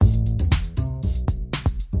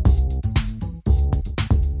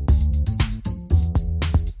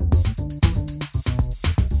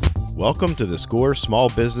Welcome to the SCORE Small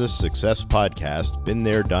Business Success Podcast, Been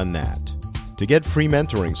There, Done That. To get free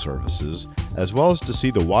mentoring services, as well as to see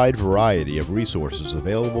the wide variety of resources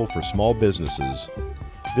available for small businesses,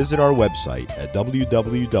 visit our website at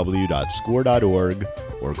www.score.org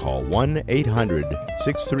or call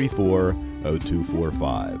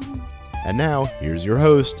 1-800-634-0245. And now, here's your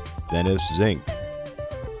host, Dennis Zink.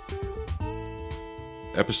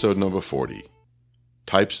 Episode number 40,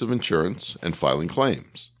 Types of Insurance and Filing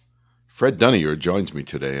Claims. Fred Dunnier joins me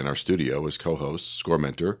today in our studio as co-host, SCORE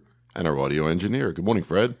mentor, and our audio engineer. Good morning,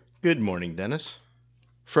 Fred. Good morning, Dennis.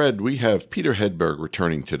 Fred, we have Peter Hedberg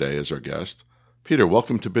returning today as our guest. Peter,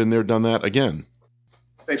 welcome to Been There, Done That again.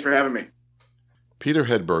 Thanks for having me. Peter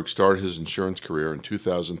Hedberg started his insurance career in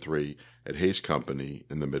 2003 at Hayes Company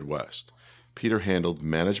in the Midwest. Peter handled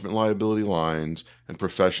management liability lines and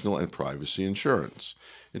professional and privacy insurance.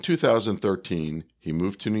 In 2013, he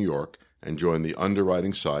moved to New York and joined the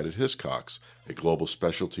underwriting side at Hiscox, a global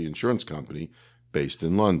specialty insurance company based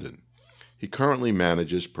in London. He currently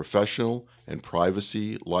manages professional and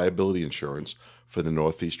privacy liability insurance for the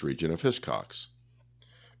Northeast region of Hiscox.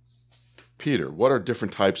 Peter, what are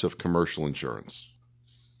different types of commercial insurance?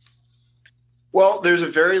 Well, there's a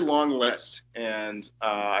very long list, and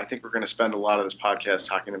I think we're going to spend a lot of this podcast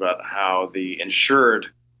talking about how the insured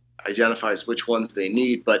identifies which ones they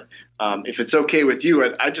need. But if it's okay with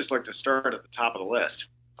you, I'd just like to start at the top of the list.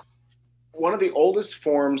 One of the oldest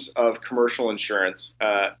forms of commercial insurance,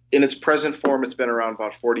 in its present form, it's been around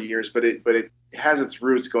about 40 years, but it has its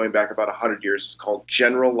roots going back about 100 years. It's called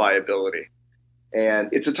general liability. And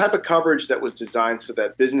it's a type of coverage that was designed so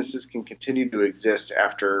that businesses can continue to exist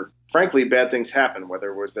after, frankly, bad things happen,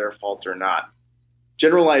 whether it was their fault or not.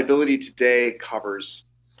 General liability today covers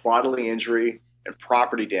bodily injury and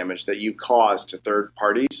property damage that you cause to third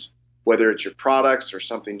parties, whether it's your products or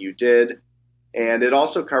something you did. And it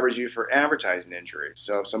also covers you for advertising injury.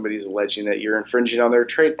 So if somebody's alleging that you're infringing on their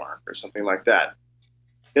trademark or something like that.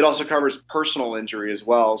 It also covers personal injury as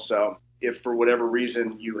well. So if for whatever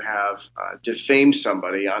reason you have defamed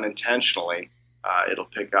somebody unintentionally, it'll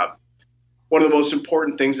pick up. One of the most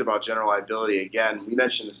important things about general liability, again, we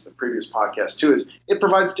mentioned this in the previous podcast too, is it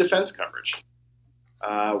provides defense coverage.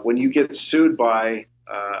 When you get sued by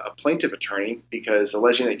a plaintiff attorney because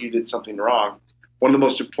alleging that you did something wrong, one of the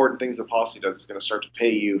most important things the policy does is going to start to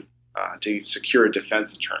pay you to secure a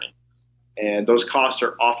defense attorney. And those costs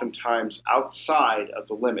are oftentimes outside of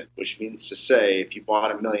the limit, which means to say if you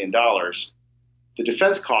bought $1 million, the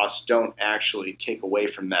defense costs don't actually take away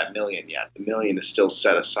from that million yet. The million is still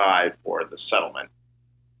set aside for the settlement.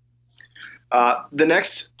 The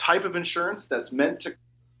next type of insurance that's meant to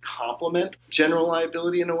complement general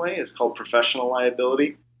liability in a way is called professional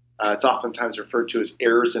liability. It's oftentimes referred to as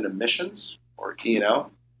errors and omissions, or E&O.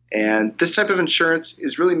 And this type of insurance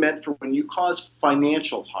is really meant for when you cause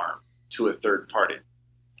financial harm to a third party.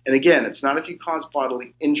 And again, it's not if you cause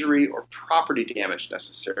bodily injury or property damage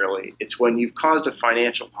necessarily. It's when you've caused a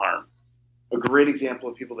financial harm. A great example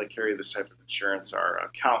of people that carry this type of insurance are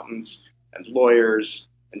accountants and lawyers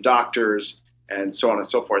and doctors and so on and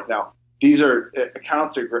so forth. Now, these are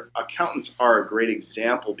accountants are a great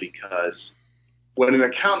example because when an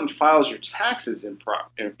accountant files your taxes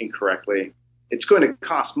incorrectly, it's going to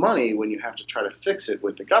cost money when you have to try to fix it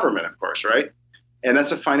with the government, of course, right? And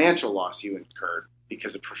that's a financial loss you incurred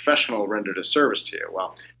because a professional rendered a service to you.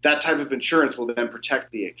 Well, that type of insurance will then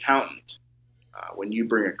protect the accountant when you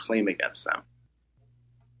bring a claim against them.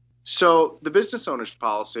 So the business owner's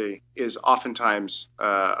policy is oftentimes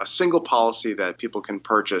a single policy that people can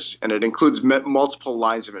purchase, and it includes multiple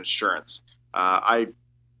lines of insurance. I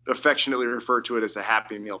affectionately refer to it as the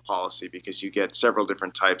Happy Meal policy because you get several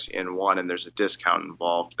different types in one, and there's a discount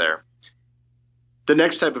involved there. The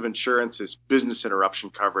next type of insurance is business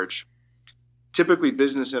interruption coverage. Typically,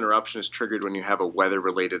 business interruption is triggered when you have a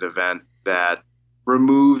weather-related event that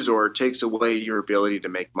removes or takes away your ability to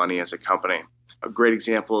make money as a company. A great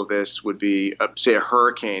example of this would be, say, a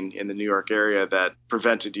hurricane in the New York area that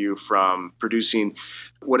prevented you from producing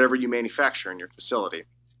whatever you manufacture in your facility.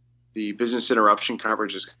 The business interruption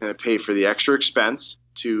coverage is going to pay for the extra expense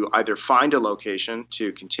to either find a location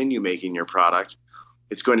to continue making your product.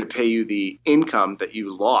 It's going to pay you the income that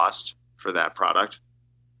you lost for that product.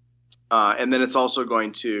 And then it's also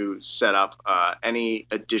going to set up any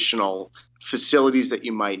additional facilities that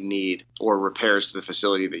you might need or repairs to the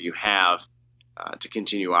facility that you have to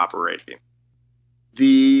continue operating.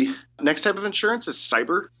 The next type of insurance is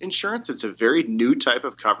cyber insurance. It's a very new type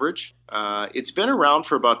of coverage. It's been around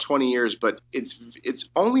for about 20 years, but it's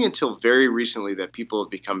only until very recently that people have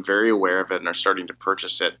become very aware of it and are starting to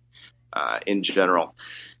purchase it in general.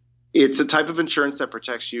 It's a type of insurance that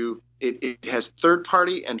protects you. It has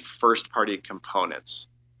third-party and first-party components.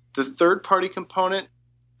 The third-party component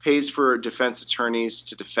pays for defense attorneys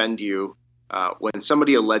to defend you when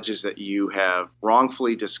somebody alleges that you have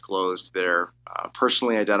wrongfully disclosed their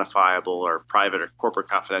personally identifiable or private or corporate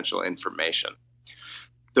confidential information.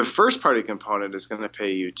 The first-party component is going to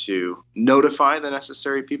pay you to notify the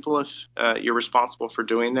necessary people if you're responsible for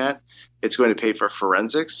doing that. It's going to pay for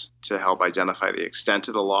forensics to help identify the extent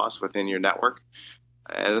of the loss within your network.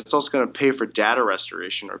 And it's also going to pay for data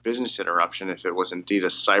restoration or business interruption if it was indeed a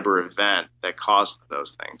cyber event that caused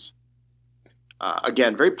those things.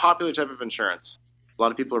 Again, very popular type of insurance. A lot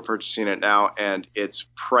of people are purchasing it now, and its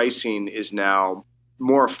pricing is now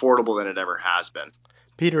more affordable than it ever has been.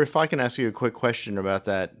 Peter, if I can ask you a quick question about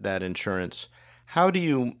that insurance, how do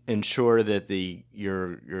you ensure that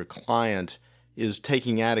your client is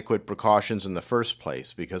taking adequate precautions in the first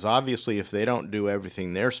place? Because obviously, if they don't do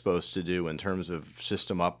everything they're supposed to do in terms of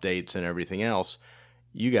system updates and everything else,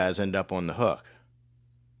 you guys end up on the hook.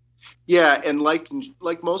 Yeah, and like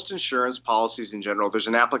most insurance policies in general, there's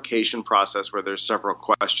an application process where there's several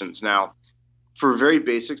questions. Now, for very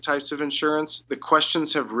basic types of insurance, the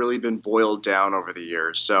questions have really been boiled down over the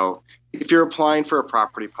years. So if you're applying for a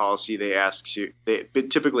property policy, they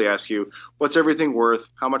typically ask you, what's everything worth,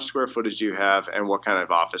 how much square footage do you have, and what kind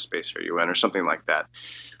of office space are you in, or something like that.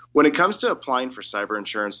 When it comes to applying for cyber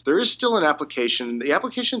insurance, there is still an application. The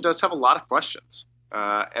application does have a lot of questions.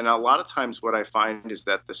 And a lot of times what I find is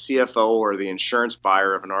that the CFO or the insurance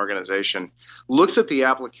buyer of an organization looks at the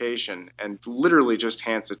application and literally just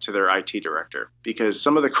hands it to their IT director, because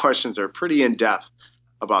some of the questions are pretty in-depth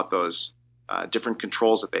about those different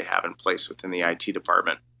controls that they have in place within the IT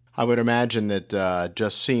department. I would imagine that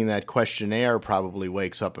just seeing that questionnaire probably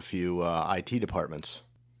wakes up a few IT departments.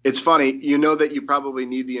 It's funny, you know that you probably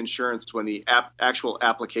need the insurance when the actual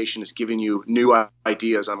application is giving you new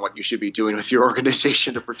ideas on what you should be doing with your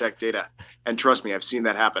organization to protect data. And trust me, I've seen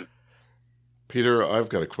that happen. Peter, I've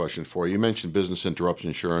got a question for you. You mentioned business interruption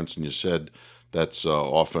insurance, and you said that's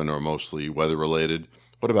often or mostly weather-related.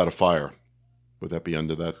 What about a fire? Would that be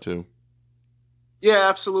under that too? Yeah,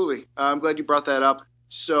 absolutely. I'm glad you brought that up.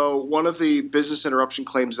 So one of the business interruption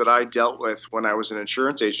claims that I dealt with when I was an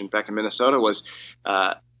insurance agent back in Minnesota was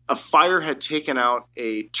a fire had taken out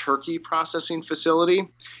a turkey processing facility.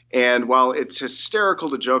 And while it's hysterical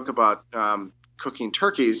to joke about cooking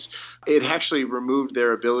turkeys, it actually removed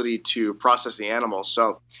their ability to process the animals.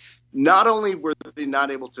 So not only were they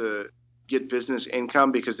not able to get business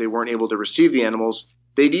income because they weren't able to receive the animals,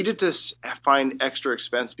 they needed to find extra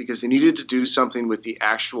expense because they needed to do something with the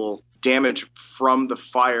actual damage from the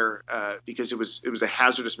fire because it was a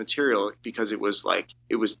hazardous material, because it was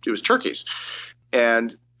turkeys.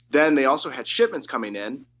 And then they also had shipments coming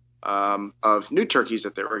in of new turkeys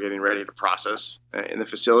that they were getting ready to process in the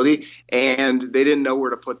facility, and they didn't know where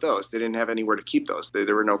to put those. They didn't have anywhere to keep those.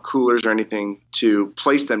 There were no coolers or anything to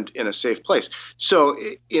place them in a safe place. So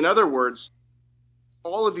in other words,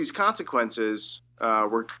 all of these consequences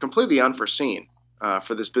were completely unforeseen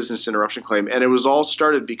for this business interruption claim. And it was all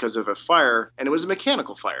started because of a fire, and it was a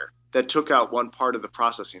mechanical fire that took out one part of the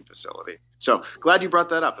processing facility. So glad you brought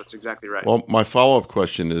that up. That's exactly right. Well, my follow-up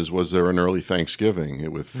question is, was there an early Thanksgiving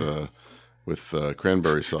with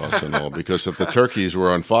cranberry sauce and all? Because if the turkeys were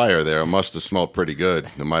on fire there, it must have smelled pretty good.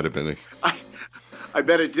 It might have been I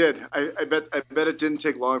bet it did. I bet it didn't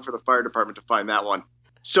take long for the fire department to find that one.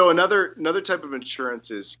 So another type of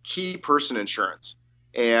insurance is key person insurance.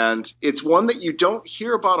 And it's one that you don't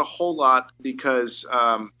hear about a whole lot because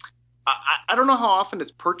I don't know how often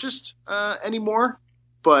it's purchased anymore,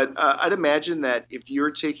 but I'd imagine that if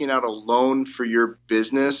you're taking out a loan for your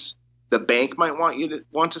business, the bank might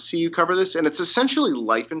want to see you cover this. And it's essentially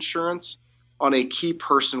life insurance on a key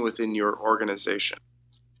person within your organization.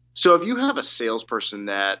 So if you have a salesperson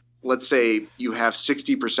that, let's say you have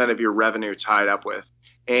 60% of your revenue tied up with,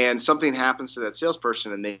 and something happens to that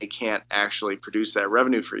salesperson and they can't actually produce that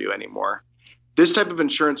revenue for you anymore, this type of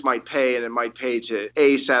insurance might pay, and it might pay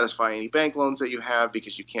to satisfy any bank loans that you have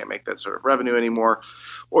because you can't make that sort of revenue anymore,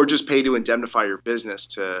 or just pay to indemnify your business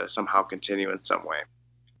to somehow continue in some way.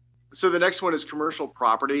 So the next one is commercial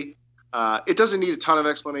property. It doesn't need a ton of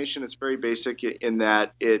explanation. It's very basic in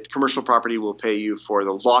that commercial property will pay you for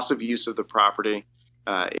the loss of use of the property.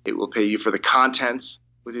 It will pay you for the contents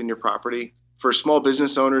within your property. For small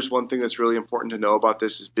business owners, one thing that's really important to know about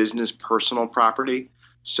this is business personal property.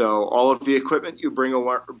 So all of the equipment you bring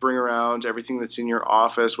around, everything that's in your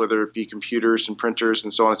office, whether it be computers and printers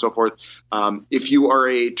and so on and so forth. If you are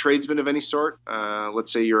a tradesman of any sort,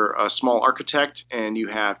 let's say you're a small architect and you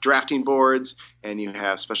have drafting boards and you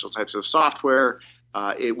have special types of software,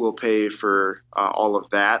 it will pay for all of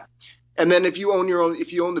that. And then if you own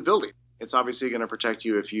the building, it's obviously going to protect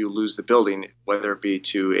you if you lose the building, whether it be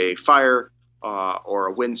to a fire or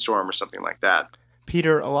a windstorm or something like that.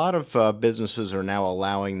 Peter, a lot of businesses are now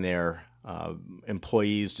allowing their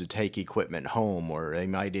employees to take equipment home, or they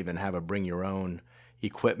might even have a bring your own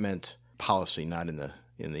equipment policy, not in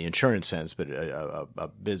the insurance sense, but a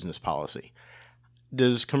business policy.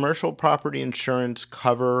 Does commercial property insurance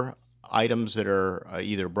cover items that are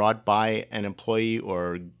either brought by an employee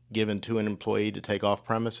or given to an employee to take off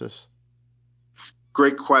premises?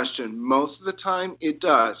 Great question. Most of the time it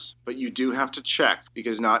does, but you do have to check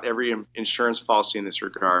because not every insurance policy in this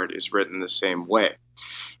regard is written the same way.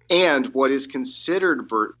 And what is considered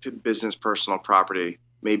business personal property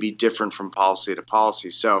may be different from policy to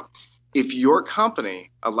policy. So if your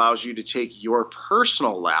company allows you to take your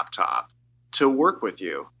personal laptop to work with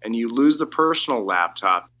you and you lose the personal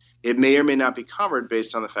laptop, it may or may not be covered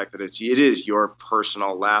based on the fact that it is your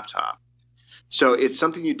personal laptop. So it's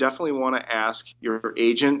something you definitely want to ask your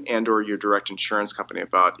agent and or your direct insurance company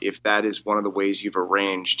about if that is one of the ways you've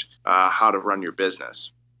arranged how to run your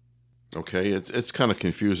business. Okay, it's kind of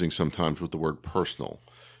confusing sometimes with the word personal,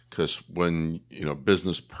 because when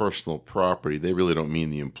business personal property, they really don't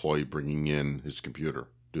mean the employee bringing in his computer,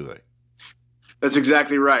 do they? That's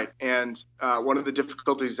exactly right. And one of the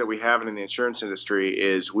difficulties that we have in the insurance industry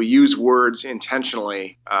is we use words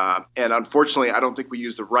intentionally. And unfortunately, I don't think we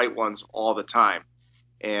use the right ones all the time.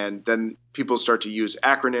 And then people start to use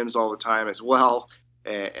acronyms all the time as well.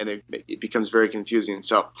 And it becomes very confusing.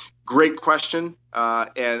 So great question.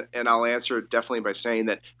 And I'll answer it definitely by saying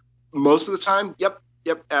that most of the time, yep,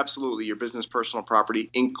 absolutely. Your business personal property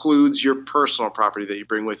includes your personal property that you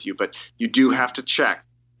bring with you. But you do have to check.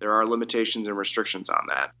 There are limitations and restrictions on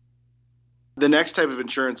that. The next type of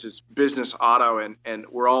insurance is business auto, and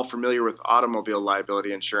we're all familiar with automobile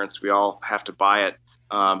liability insurance. We all have to buy it,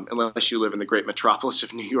 unless you live in the great metropolis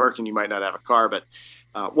of New York and you might not have a car. But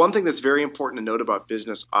one thing that's very important to note about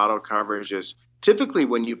business auto coverage is typically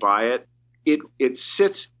when you buy it, it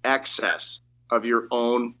sits excess of your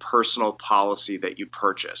own personal policy that you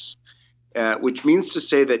purchase. Which means to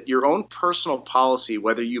say that your own personal policy,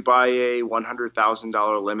 whether you buy a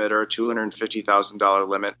 $100,000 limit or a $250,000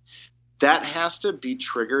 limit, that has to be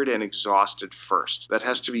triggered and exhausted first. That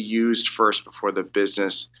has to be used first before the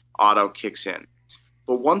business auto kicks in.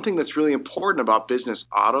 But one thing that's really important about business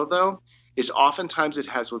auto, though, is oftentimes it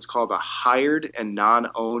has what's called a hired and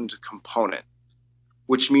non-owned component,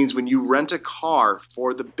 which means when you rent a car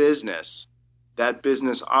for the business, that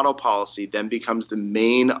business auto policy then becomes the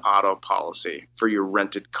main auto policy for your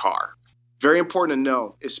rented car. Very important to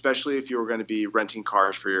know, especially if you're going to be renting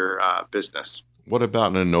cars for your business. What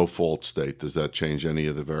about in a no-fault state? Does that change any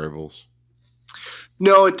of the variables?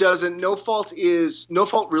 No, it doesn't. No fault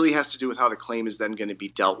really has to do with how the claim is then going to be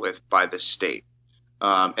dealt with by the state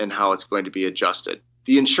and how it's going to be adjusted.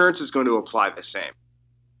 The insurance is going to apply the same.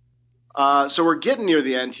 So we're getting near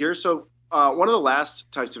the end here. So one of the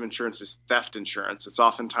last types of insurance is theft insurance. It's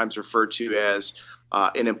oftentimes referred to as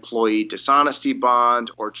an employee dishonesty bond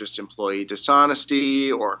or just employee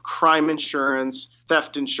dishonesty or crime insurance,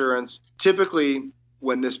 theft insurance. Typically,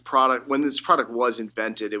 when this product was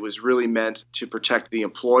invented, it was really meant to protect the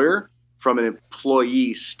employer from an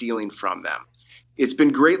employee stealing from them. It's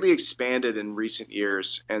been greatly expanded in recent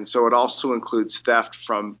years, and so it also includes theft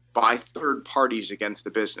by third parties against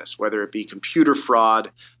the business, whether it be computer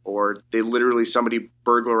fraud or somebody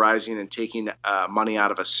burglarizing and taking money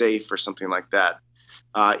out of a safe or something like that.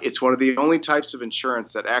 It's one of the only types of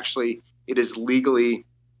insurance that actually it is legally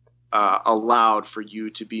allowed for you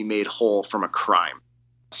to be made whole from a crime.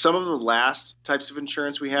 Some of the last types of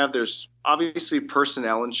insurance we have, there's obviously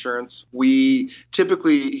personnel insurance. We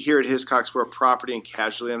typically here at Hiscox, we're a property and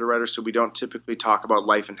casualty underwriter, so we don't typically talk about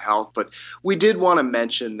life and health. But we did want to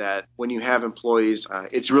mention that when you have employees,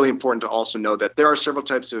 it's really important to also know that there are several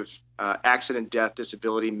types of accident, death,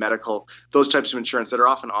 disability, medical, those types of insurance that are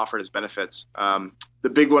often offered as benefits. The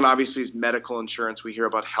big one, obviously, is medical insurance. We hear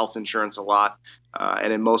about health insurance a lot.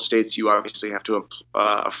 And in most states, you obviously have to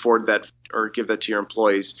afford that or give that to your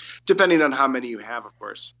employees, depending on how many you have, of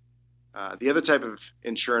course. The other type of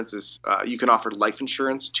insurance is you can offer life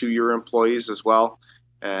insurance to your employees as well,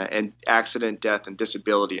 and accident, death, and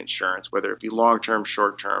disability insurance, whether it be long-term,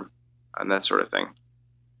 short-term, and that sort of thing.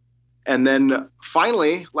 And then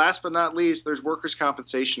finally, last but not least, there's workers'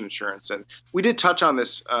 compensation insurance. And we did touch on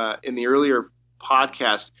this in the earlier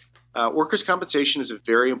podcast. Workers' compensation is a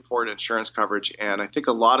very important insurance coverage, and I think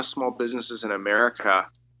a lot of small businesses in America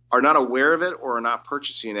are not aware of it or are not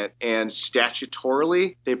purchasing it, and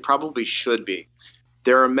statutorily, they probably should be.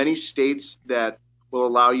 There are many states that will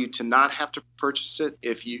allow you to not have to purchase it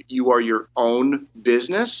if you are your own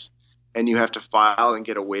business and you have to file and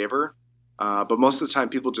get a waiver. But most of the time,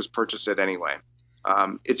 people just purchase it anyway.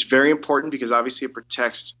 It's very important because obviously it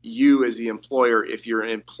protects you as the employer if your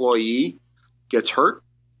employee gets hurt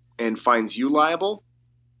and finds you liable,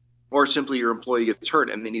 or simply your employee gets hurt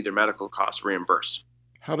and they need their medical costs reimbursed.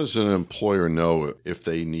 How does an employer know if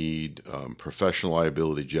they need professional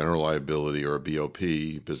liability, general liability, or a BOP,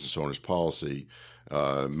 business owner's policy?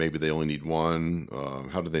 Maybe they only need one.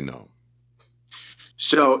 How do they know?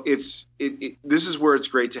 So this is where it's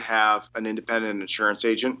great to have an independent insurance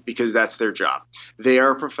agent because that's their job. They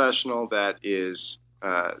are a professional that is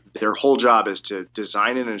their whole job is to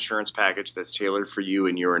design an insurance package that's tailored for you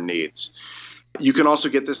and your needs. You can also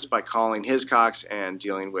get this by calling Hiscox and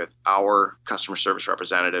dealing with our customer service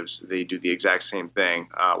representatives. They do the exact same thing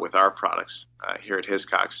with our products here at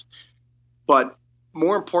Hiscox. But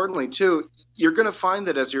more importantly, too, you're going to find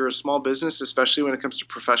that as you're a small business, especially when it comes to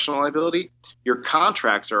professional liability, your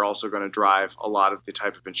contracts are also going to drive a lot of the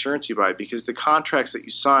type of insurance you buy because the contracts that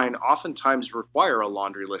you sign oftentimes require a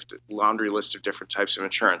laundry list of different types of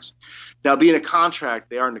insurance. Now, being a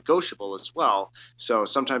contract, they are negotiable as well. So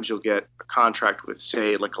sometimes you'll get a contract with,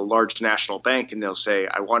 say, like a large national bank, and they'll say,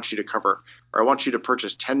 I want you to cover or I want you to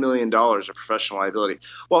purchase $10 million of professional liability.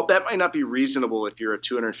 Well, that might not be reasonable if you're a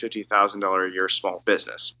 $250,000 a year small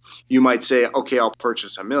business. You might say, okay, I'll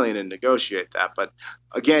purchase $1 million and negotiate that. But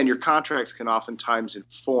again, your contracts can oftentimes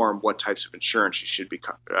inform what types of insurance you should be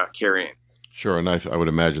carrying. Sure, and I would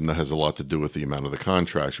imagine that has a lot to do with the amount of the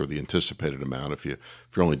contracts or the anticipated amount. If you're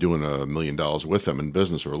only doing $1 million with them in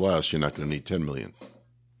business or less, you're not going to need $10 million.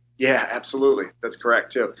 Yeah, absolutely. That's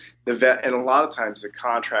correct, too. And a lot of times the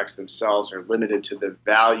contracts themselves are limited to the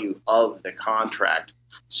value of the contract.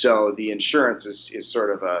 So the insurance is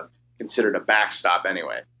sort of considered a backstop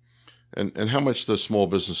anyway. And how much does small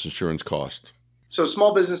business insurance cost? So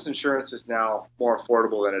small business insurance is now more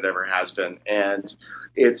affordable than it ever has been. And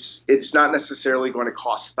it's not necessarily going to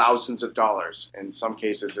cost thousands of dollars. In some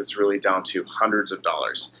cases, it's really down to hundreds of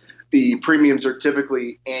dollars. The premiums are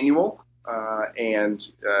typically annual. And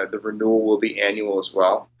the renewal will be annual as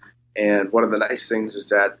well. And one of the nice things is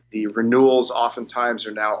that the renewals oftentimes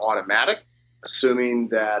are now automatic, assuming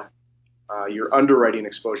that your underwriting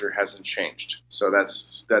exposure hasn't changed. So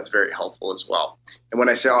that's very helpful as well. And when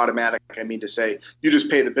I say automatic, I mean to say you just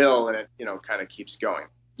pay the bill and it kind of keeps going.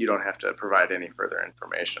 You don't have to provide any further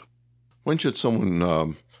information. When should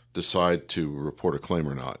someone decide to report a claim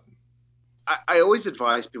or not? I always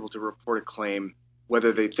advise people to report a claim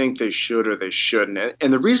whether they think they should or they shouldn't.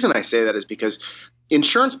 And the reason I say that is because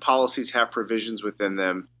insurance policies have provisions within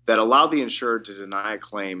them that allow the insured to deny a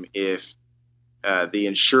claim if the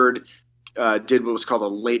insured did what was called a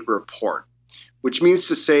late report, which means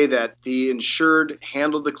to say that the insured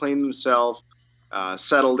handled the claim themselves,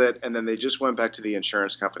 settled it, and then they just went back to the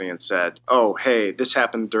insurance company and said, oh, hey, this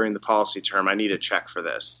happened during the policy term. I need a check for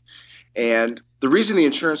this. And the reason the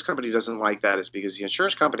insurance company doesn't like that is because the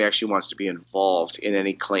insurance company actually wants to be involved in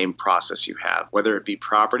any claim process you have, whether it be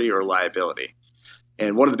property or liability.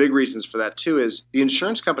 And one of the big reasons for that, too, is the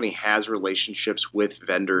insurance company has relationships with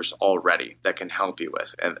vendors already that can help you with,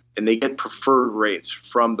 and they get preferred rates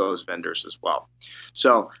from those vendors as well.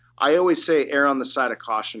 So I always say err on the side of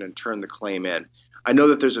caution and turn the claim in. I know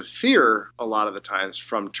that there's a fear a lot of the times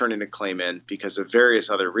from turning a claim in because of various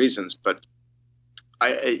other reasons, but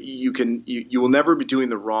you will never be doing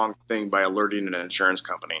the wrong thing by alerting an insurance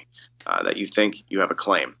company that you think you have a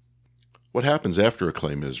claim. What happens after a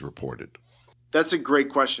claim is reported? That's a great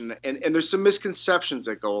question. And there's some misconceptions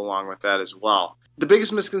that go along with that as well. The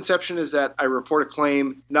biggest misconception is that I report a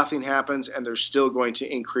claim, nothing happens, and they're still going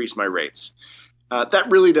to increase my rates. That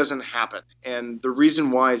really doesn't happen. And the reason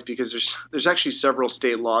why is because there's actually several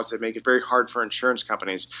state laws that make it very hard for insurance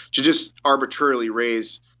companies to just arbitrarily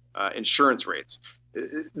raise insurance rates.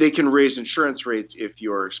 They can raise insurance rates if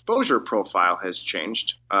your exposure profile has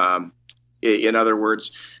changed. In other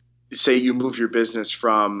words, say you move your business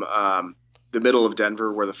from the middle of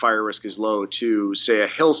Denver where the fire risk is low to, say, a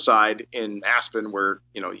hillside in Aspen where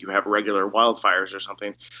you have regular wildfires or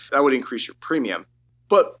something. That would increase your premium.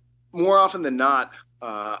 But more often than not,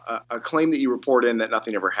 a claim that you report in that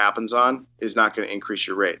nothing ever happens on is not going to increase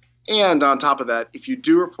your rate. And on top of that, if you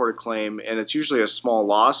do report a claim and it's usually a small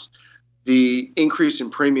loss, the increase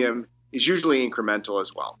in premium is usually incremental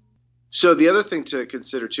as well. So the other thing to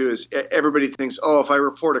consider, too, is everybody thinks, oh, if I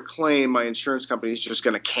report a claim, my insurance company is just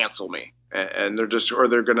going to cancel me and they're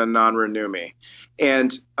going to non-renew me.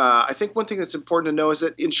 And I think one thing that's important to know is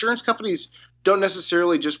that insurance companies don't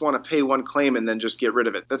necessarily just want to pay one claim and then just get rid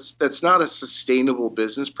of it. That's not a sustainable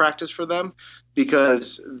business practice for them,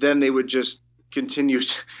 because then they would just continue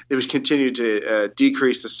to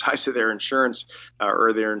decrease the size of their insurance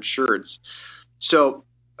or their insureds. So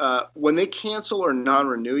when they cancel or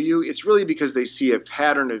non-renew you, it's really because they see a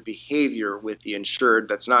pattern of behavior with the insured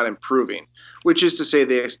that's not improving, which is to say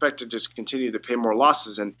they expect to just continue to pay more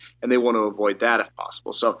losses, and they want to avoid that if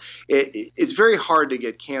possible. So it's very hard to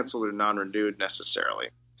get canceled or non-renewed necessarily.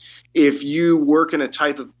 If you work in a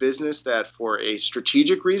type of business that for a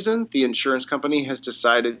strategic reason the insurance company has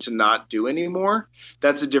decided to not do anymore,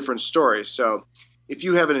 that's a different story. So if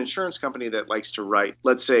you have an insurance company that likes to write,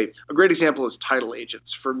 let's say a great example is title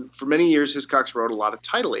agents. For many years, Hiscox wrote a lot of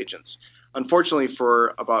title agents. Unfortunately,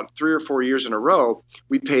 for about 3 or 4 years in a row,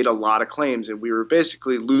 we paid a lot of claims, and we were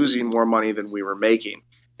basically losing more money than we were making.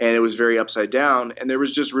 And it was very upside down, and there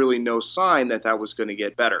was just really no sign that that was going to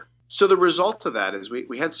get better. So the result of that is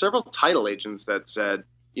we had several title agents that said,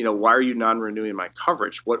 why are you non-renewing my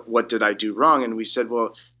coverage? What did I do wrong? And we said,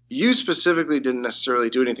 well, you specifically didn't necessarily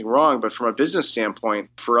do anything wrong, but from a business standpoint,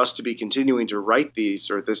 for us to be continuing to write these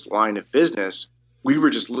or this line of business, we were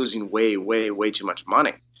just losing way, way, way too much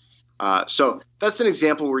money. So that's an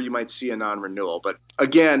example where you might see a non-renewal. But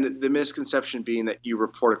again, the misconception being that you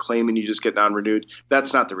report a claim and you just get non-renewed,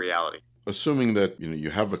 that's not the reality. Assuming that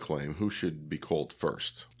you have a claim, who should be called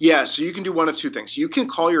first? Yeah, so you can do one of two things. You can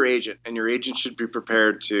call your agent, and your agent should be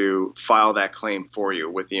prepared to file that claim for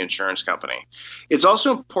you with the insurance company. It's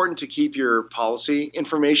also important to keep your policy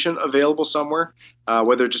information available somewhere,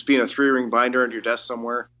 whether it just be in a 3-ring binder on your desk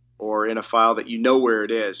somewhere or in a file that you know where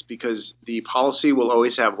it is, because the policy will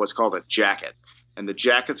always have what's called a jacket. And the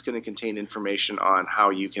jacket's going to contain information on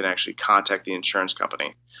how you can actually contact the insurance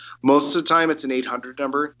company. Most of the time, it's an 800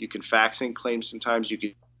 number. You can fax in claims sometimes. You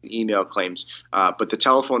can email claims. But the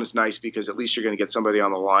telephone is nice because at least you're going to get somebody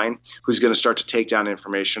on the line who's going to start to take down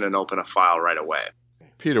information and open a file right away.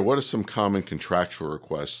 Peter, what are some common contractual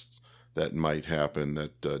requests that might happen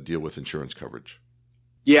that deal with insurance coverage?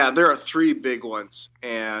 Yeah, there are 3 big ones,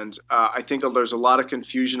 and I think there's a lot of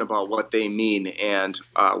confusion about what they mean, and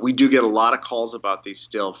we do get a lot of calls about these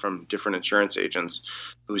still from different insurance agents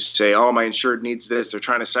who say, oh, my insured needs this, they're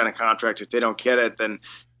trying to sign a contract, if they don't get it, then,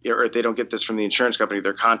 or if they don't get this from the insurance company,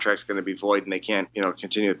 their contract's going to be void and they can't,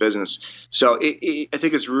 continue the business. So I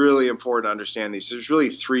think it's really important to understand these. There's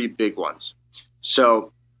really 3 big ones.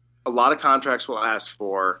 So a lot of contracts will ask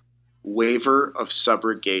for waiver of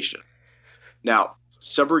subrogation. Now,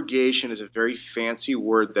 subrogation is a very fancy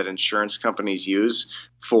word that insurance companies use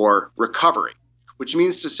for recovery, which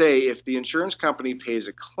means to say if the insurance company pays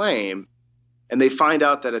a claim and they find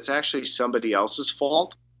out that it's actually somebody else's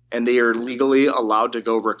fault and they are legally allowed to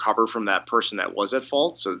go recover from that person that was at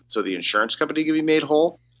fault, so the insurance company can be made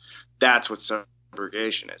whole, that's what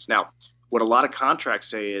subrogation is. Now, what a lot of contracts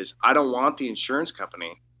say is, I don't want the insurance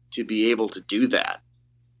company to be able to do that.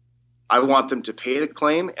 I want them to pay the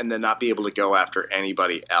claim and then not be able to go after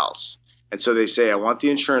anybody else. And so they say, I want the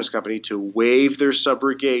insurance company to waive their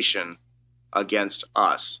subrogation against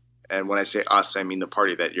us. And when I say us, I mean the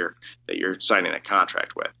party that you're signing a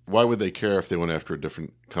contract with. Why would they care if they went after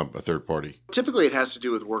a third party? Typically, it has to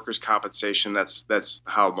do with workers' compensation. That's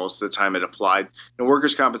how most of the time it applied. And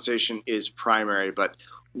workers' compensation is primary, but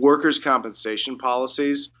workers' compensation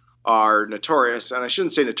policies are notorious. And I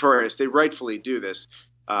shouldn't say notorious. They rightfully do this.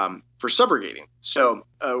 For subrogating. So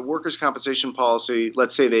a workers' compensation policy,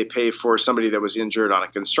 let's say they pay for somebody that was injured on a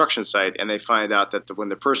construction site and they find out that when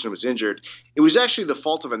the person was injured, it was actually the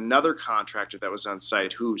fault of another contractor that was on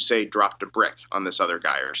site who, say, dropped a brick on this other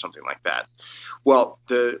guy or something like that. Well,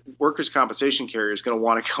 the workers' compensation carrier is going to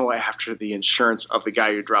want to go after the insurance of the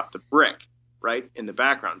guy who dropped the brick, right, in the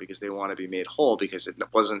background, because they want to be made whole because it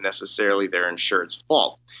wasn't necessarily their insured's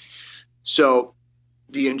fault. So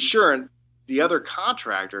the other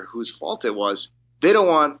contractor whose fault it was, they don't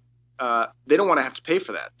want to have to pay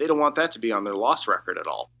for that. They don't want that to be on their loss record at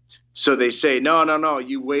all. So they say, no,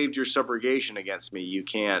 you waived your subrogation against me. You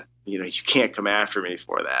can't come after me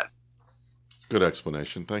for that. Good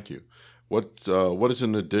explanation. Thank you. What does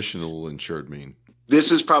an additional insured mean?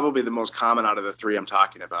 This is probably the most common out of the 3 I'm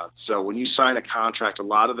talking about. So when you sign a contract, a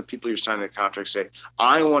lot of the people you're signing a contract say,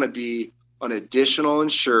 I want to be an additional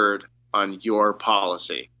insured on your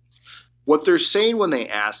policy. What they're saying when they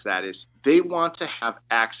ask that is they want to have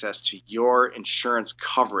access to your insurance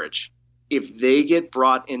coverage if they get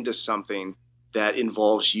brought into something that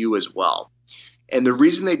involves you as well. And the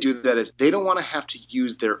reason they do that is they don't want to have to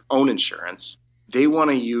use their own insurance. They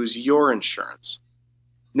want to use your insurance.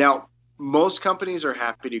 Now, most companies are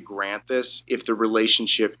happy to grant this if the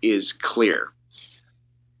relationship is clear.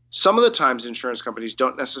 Some of the times insurance companies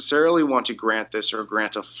don't necessarily want to grant this or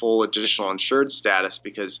grant a full additional insured status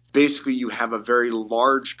because basically you have a very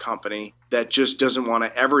large company that just doesn't want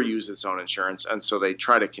to ever use its own insurance. And so they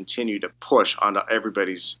try to continue to push onto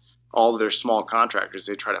all of their small contractors.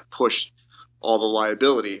 They try to push all the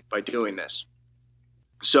liability by doing this.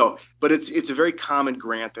 So, but it's a very common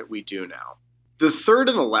grant that we do now. The third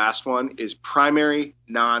and the last one is primary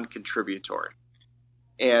non-contributory.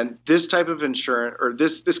 And this type of insurance, or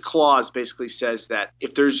this clause basically says that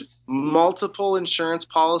if there's multiple insurance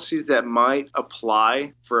policies that might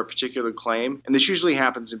apply for a particular claim, and this usually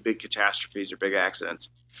happens in big catastrophes or big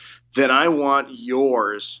accidents, then I want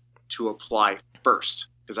yours to apply first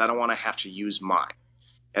because I don't want to have to use mine,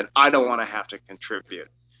 and I don't want to have to contribute.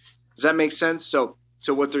 Does that make sense? So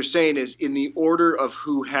what they're saying is in the order of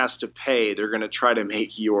who has to pay, they're going to try to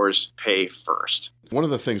make yours pay first. One of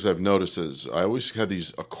the things I've noticed is I always have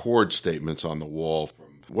these ACORD statements on the wall.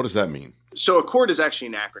 What does that mean? So ACORD is actually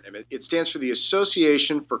an acronym. It stands for the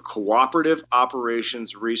Association for Cooperative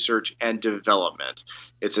Operations Research and Development.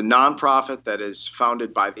 It's a nonprofit that is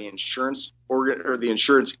founded by the insurance or the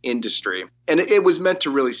insurance industry. And it was meant to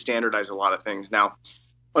really standardize a lot of things. Now,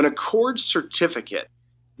 an ACORD certificate,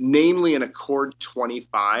 namely an ACORD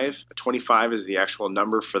 25, 25 is the actual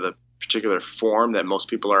number for the particular form that most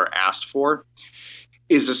people are asked for,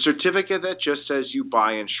 is a certificate that just says you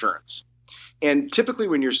buy insurance. And typically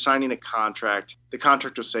when you're signing a contract, the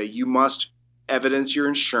contract will say you must evidence your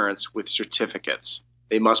insurance with certificates.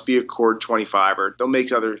 They must be ACORD 25, or they'll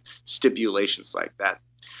make other stipulations like that.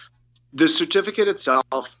 The certificate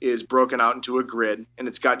itself is broken out into a grid, and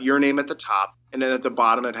it's got your name at the top, and then at the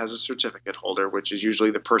bottom it has a certificate holder, which is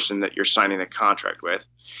usually the person that you're signing a contract with.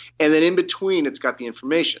 And then in between it's got the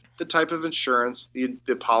information, the type of insurance,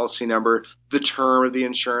 the policy number, the term of the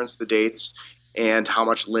insurance, the dates, and how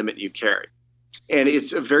much limit you carry. And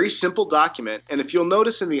it's a very simple document, and if you'll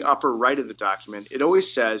notice in the upper right of the document, it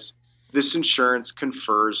always says this insurance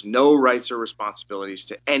confers no rights or responsibilities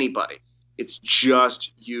to anybody. It's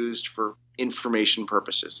just used for information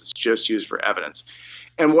purposes. It's just used for evidence.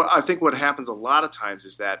 And what happens a lot of times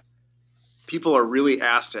is that people are really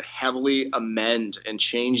asked to heavily amend and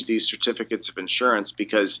change these certificates of insurance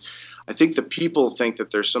because I think the people think that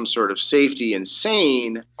there's some sort of safety and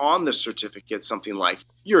saying on the certificate something like,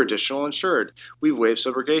 you're additional insured, we've waived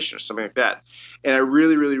subrogation, or something like that. And I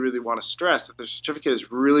really, really, really want to stress that the certificate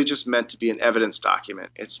is really just meant to be an evidence document.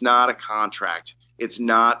 It's not a contract. It's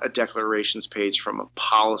not a declarations page from a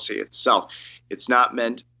policy itself. It's not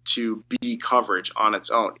meant to be coverage on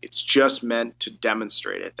its own. It's just meant to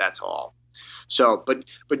demonstrate it. That's all. So, but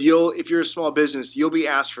if you're a small business, you'll be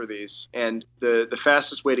asked for these. And the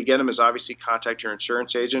fastest way to get them is obviously contact your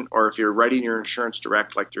insurance agent, or if you're writing your insurance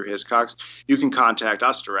direct, like through Hiscox, you can contact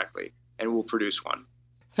us directly and we'll produce one.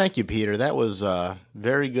 Thank you, Peter. That was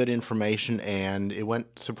very good information, and it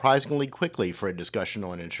went surprisingly quickly for a discussion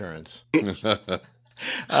on insurance.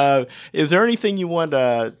 Is there anything you want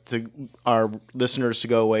our listeners to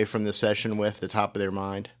go away from this session with, the top of their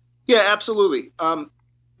mind? Yeah, absolutely.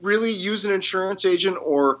 Really use an insurance agent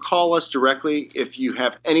or call us directly if you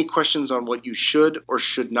have any questions on what you should or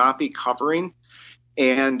should not be covering.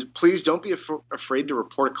 And please don't be afraid to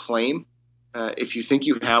report a claim if you think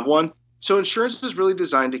you have one. So insurance is really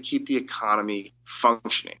designed to keep the economy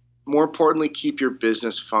functioning. More importantly, keep your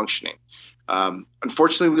business functioning.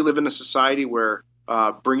 Unfortunately, we live in a society where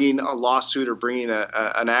bringing a lawsuit or bringing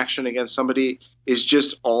an action against somebody is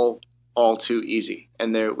just all too easy.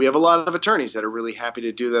 And we have a lot of attorneys that are really happy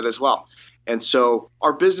to do that as well. And so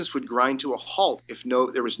our business would grind to a halt if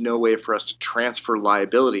there was no way for us to transfer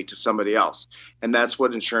liability to somebody else. And that's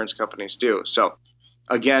what insurance companies do. So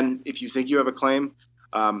again, if you think you have a claim,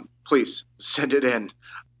 please send it in.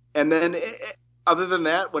 And then other than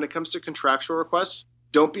that, when it comes to contractual requests,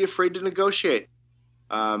 don't be afraid to negotiate.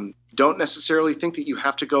 Don't necessarily think that you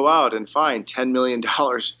have to go out and find $10 million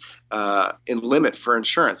in limit for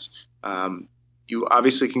insurance. You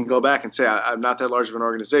obviously can go back and say, I'm not that large of an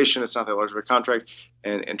organization, it's not that large of a contract,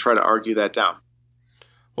 and try to argue that down.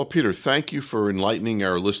 Well, Peter, thank you for enlightening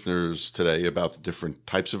our listeners today about the different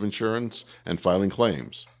types of insurance and filing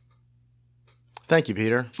claims. Thank you,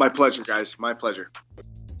 Peter. My pleasure, guys. My pleasure.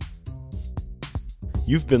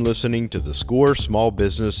 You've been listening to the SCORE Small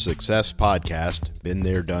Business Success Podcast, Been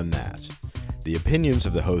There, Done That. The opinions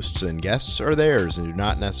of the hosts and guests are theirs and do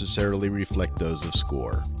not necessarily reflect those of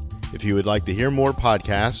SCORE. If you would like to hear more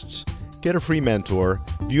podcasts, get a free mentor,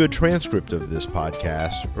 view a transcript of this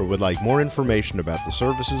podcast, or would like more information about the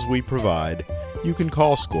services we provide, you can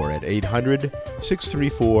call SCORE at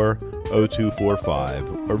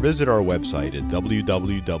 800-634-0245 or visit our website at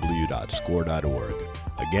www.score.org.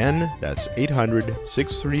 Again, that's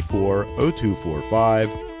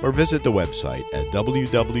 800-634-0245 or visit the website at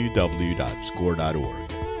www.score.org.